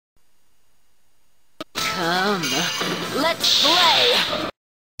Come, let's play!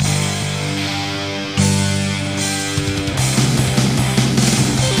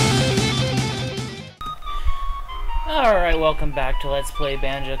 Alright, welcome back to Let's Play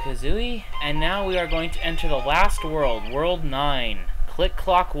Banjo Kazooie, and now we are going to enter the last world, World 9, Click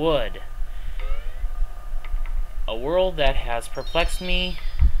Clock Wood. A world that has perplexed me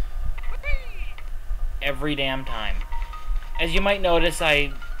every damn time. As you might notice,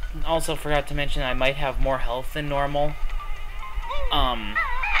 I also forgot to mention I might have more health than normal.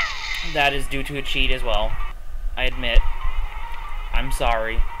 That is due to a cheat as well. I admit. I'm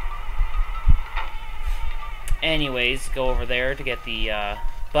sorry. Anyways, go over there to get the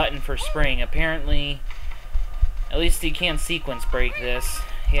button for spring. Apparently, at least you can't sequence break this.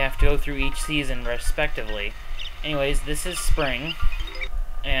 You have to go through each season respectively. Anyways, this is spring.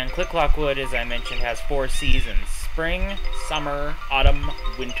 And Click Clock Wood, as I mentioned, has 4 seasons. Spring, summer, autumn,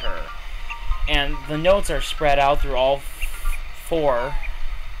 winter. And the notes are spread out through all 4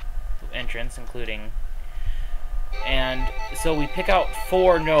 entrants, including... And so we pick out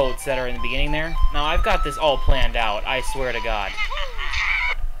 4 notes that are in the beginning there. Now, I've got this all planned out, I swear to God.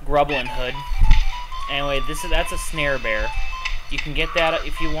 Grubblin' Hood. Anyway, that's a snare bear. You can get that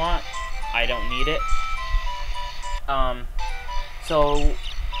if you want. I don't need it. So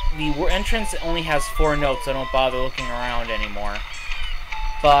the entrance only has 4 notes, so don't bother looking around anymore.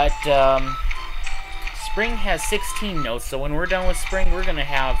 But spring has 16 notes, so when we're done with spring, we're gonna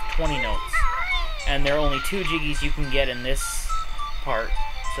have 20 notes. And there are only 2 jiggies you can get in this part,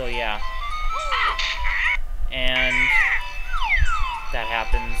 so yeah. And that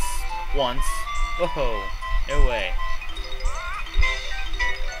happens once. Whoa, no way.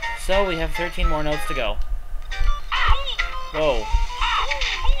 So we have 13 more notes to go. Whoa.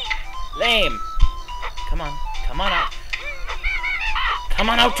 Lame! Come on out. Come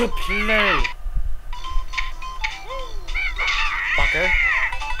on out to play! Fucker.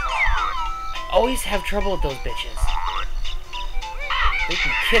 Always have trouble with those bitches. They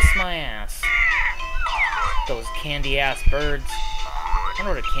can kiss my ass. Those candy-ass birds. I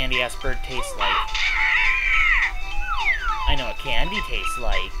wonder what a candy-ass bird tastes like. I know what candy tastes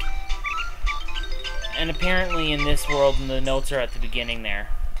like. And apparently in this world, the notes are at the beginning there.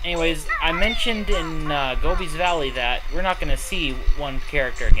 Anyways, I mentioned in Gobi's Valley that we're not going to see one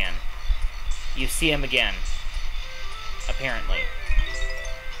character again. You see him again. Apparently.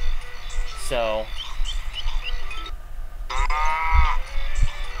 So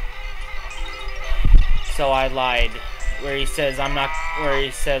I lied. Where he says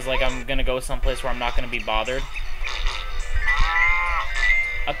like I'm gonna go someplace where I'm not gonna be bothered.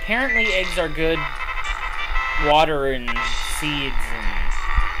 Apparently eggs are good water and seeds and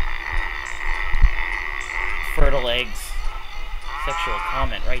fertile eggs. Sexual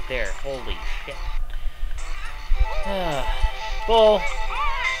comment right there. Holy shit. Bull.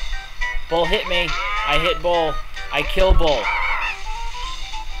 Bull hit me. I hit Bull. I kill Bull.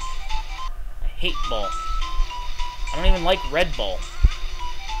 I hate Bull. I don't even like Red Bull.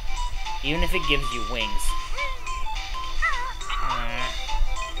 Even if it gives you wings.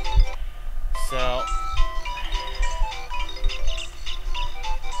 So...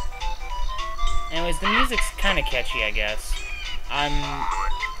 Anyways, the music's kind of catchy, I guess.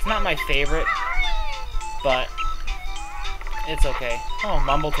 It's not my favorite, but... It's okay. Oh,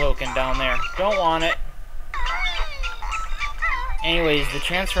 Mumble Token down there. Don't want it. Anyways, the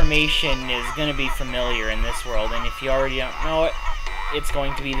transformation is going to be familiar in this world, and if you already don't know it, it's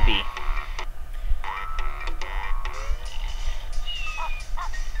going to be the bee.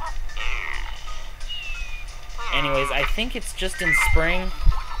 Anyways, I think it's just in spring,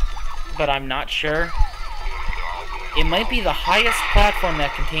 but I'm not sure. It might be the highest platform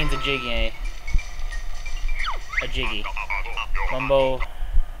that contains a jiggy. A jiggy. Mumbo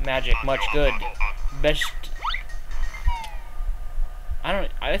magic, much good. Best.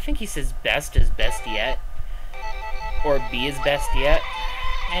 I think he says best is best yet. Or B is best yet.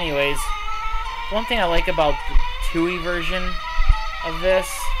 Anyways, one thing I like about the 2E version of this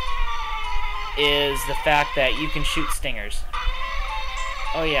is the fact that you can shoot stingers.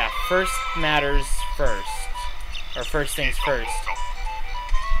 Oh yeah, first matters first. Or first things first.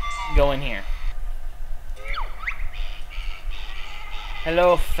 Go in here.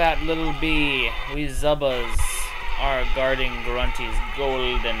 Hello, fat little bee. We Zubbas are guarding Grunty's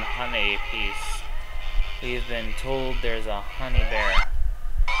golden honey piece. We've been told there's a honey bear.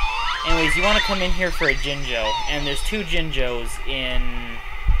 Anyways, you want to come in here for a Jinjo, and there's 2 Jinjos in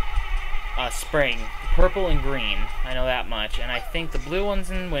spring. Purple and green. I know that much. And I think the blue one's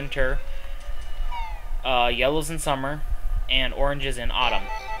in winter, yellow's in summer, and orange is in autumn.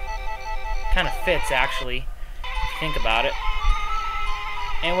 kind of fits, actually, if you think about it.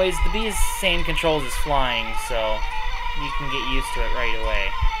 Anyways, the bee's same controls as flying, so you can get used to it right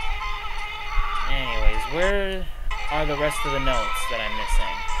away. Anyways, where are the rest of the notes that I'm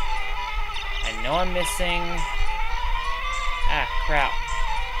missing? I know I'm missing... Ah, crap.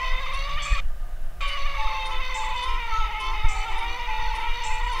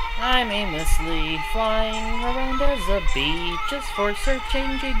 I'm aimlessly flying around as a bee, just for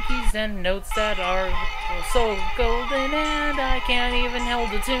searching jiggies and notes that are so golden, and I can't even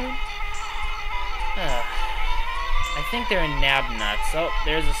hold a tune. I think they're in nab nuts. Oh,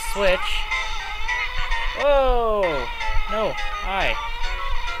 there's a switch. Whoa! No, hi.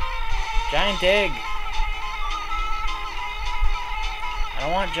 Giant egg. I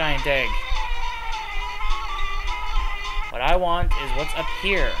don't want giant egg. What I want is what's up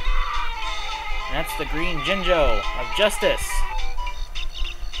here. And that's the green Jinjo of Justice.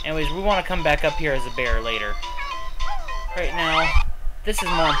 Anyways, we want to come back up here as a bear later. Right now, this is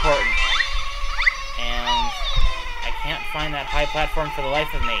more important. And I can't find that high platform for the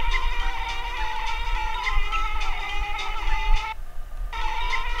life of me.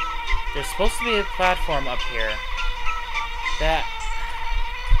 There's supposed to be a platform up here.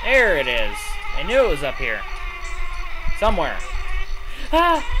 There it is. I knew it was up here. Somewhere.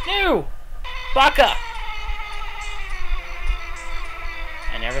 Ah! No! Baka!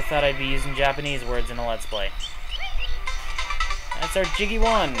 I never thought I'd be using Japanese words in a Let's Play. That's our Jiggy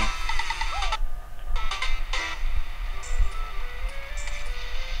 1.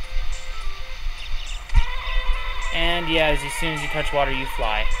 And yeah, as soon as you touch water, you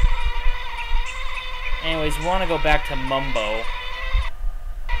fly. Anyways, we want to go back to Mumbo.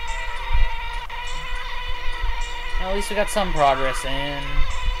 At least we got some progress in.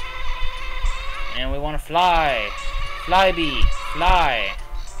 And we want to fly. Fly, bee. Fly.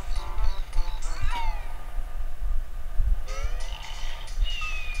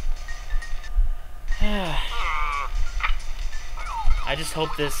 I just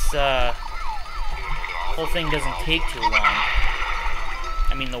hope this whole thing doesn't take too long.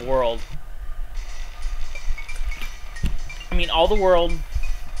 I mean, the world. I mean, all the world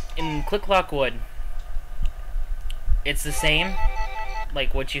in Click Clock Wood, it's the same.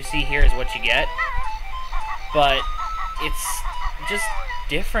 Like, what you see here is what you get. But it's just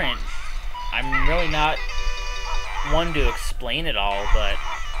different. I'm really not one to explain it all, but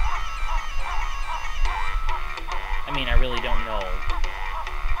I mean, I really don't know.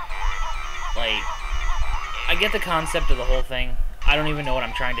 Like, I get the concept of the whole thing. I don't even know what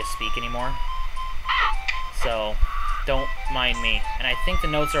I'm trying to speak anymore. So, don't mind me. And I think the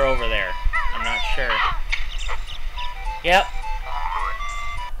notes are over there. I'm not sure. Yep.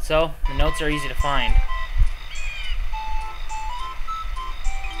 So, the notes are easy to find.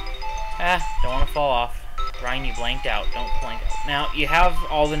 Don't want to fall off. Ryan, you blanked out. Don't blank out. Now, you have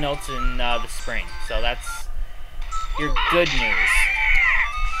all the notes in the spring, so that's your good news.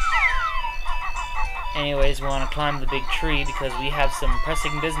 Anyways, we want to climb the big tree because we have some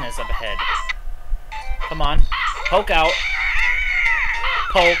pressing business up ahead. Come on. Poke out.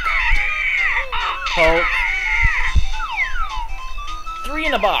 Poke. Poke. 3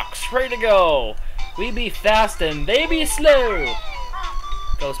 in a box. Ready to go. We be fast and they be slow.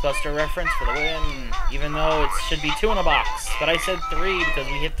 Ghostbuster reference for the win. Even though it should be 2 in a box. But I said 3 because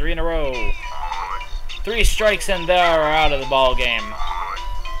we hit 3 in a row. 3 strikes and they're out of the ball game.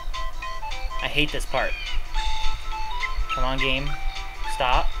 I hate this part. Come on, game.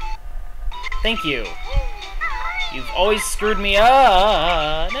 Stop. Thank you. You've always screwed me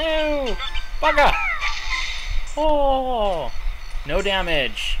up. No! Bugger! Oh! No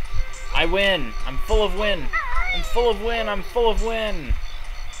damage. I win. I'm full of win. I'm full of win. I'm full of win.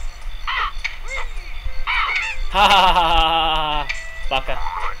 Ha ha ha ha ha! Baka.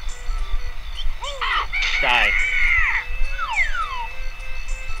 Die.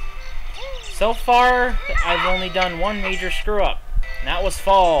 So far, I've only done one major screw-up, and that was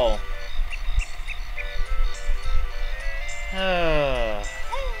fall. I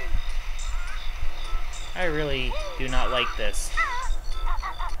really do not like this.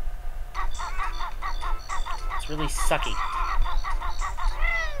 It's really sucky.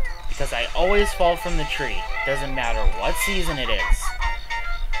 Because I always fall from the tree. Doesn't matter what season it is.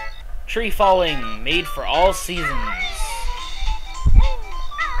 Tree falling, made for all seasons.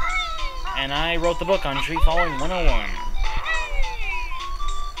 And I wrote the book on Tree Falling 101.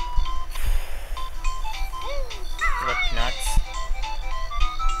 Flip nuts.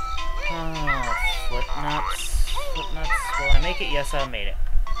 Oh, flip nuts. Flip nuts. Will I make it? Yes, I made it.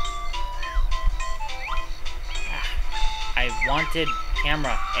 I wanted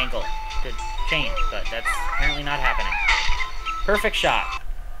camera angle. to change, but that's apparently not happening. Perfect shot.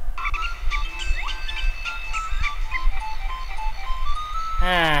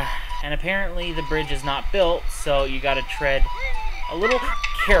 And apparently the bridge is not built, so you gotta tread a little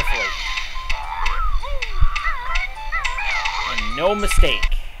carefully. And no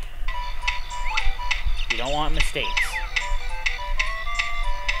mistake. You don't want mistakes.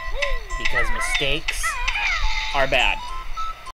 Because mistakes are bad.